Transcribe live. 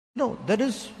No, there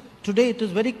is, today it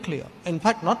is very clear. In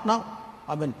fact, not now.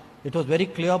 I mean, it was very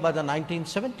clear by the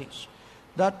 1970s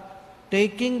that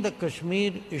taking the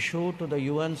Kashmir issue to the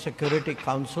UN Security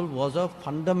Council was a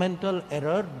fundamental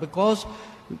error, because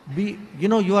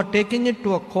you are taking it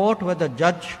to a court where the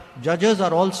judges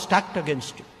are all stacked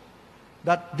against you.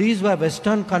 That these were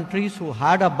Western countries who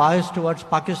had a bias towards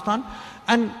Pakistan.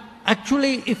 And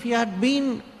actually, if we had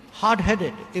been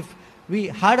hard-headed, if we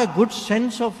had a good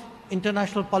sense of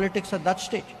international politics at that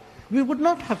stage, we would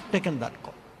not have taken that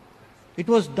call. It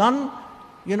was done,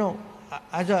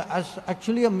 as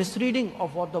actually a misreading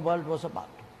of what the world was about.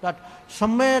 That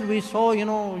somewhere we saw,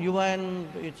 UN,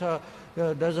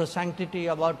 there's a sanctity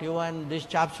about UN, these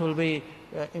chaps will be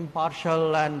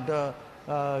impartial and,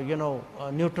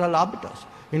 neutral arbiters.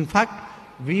 In fact,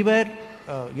 we were,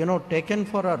 taken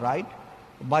for a ride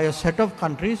by a set of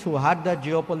countries who had their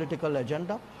geopolitical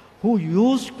agenda, who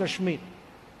used Kashmir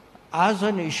as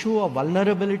an issue of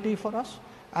vulnerability for us,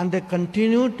 and they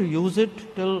continued to use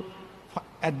it till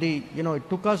it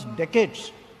took us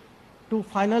decades to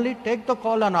finally take the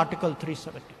call on Article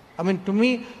 370. I mean, to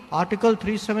me, Article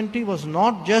 370 was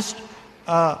not just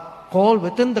a call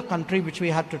within the country which we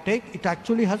had to take. It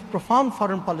actually has profound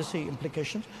foreign policy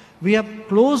implications. We have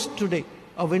closed today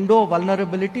a window of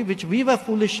vulnerability which we were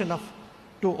foolish enough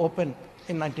to open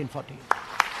in 1948.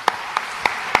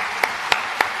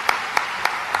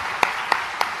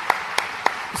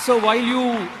 So while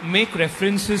you make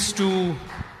references to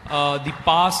the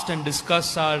past and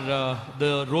discuss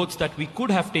the roads that we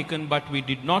could have taken but we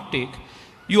did not take,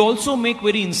 you also make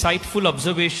very insightful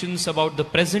observations about the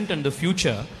present and the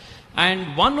future.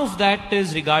 And one of that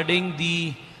is regarding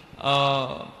the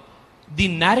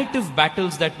narrative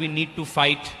battles that we need to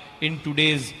fight in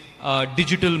today's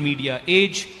digital media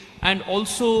age, and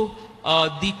also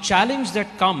the challenge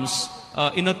that comes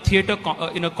in a theater,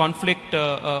 in a conflict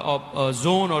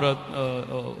zone or a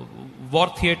war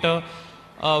theater,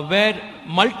 where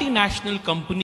multinational companies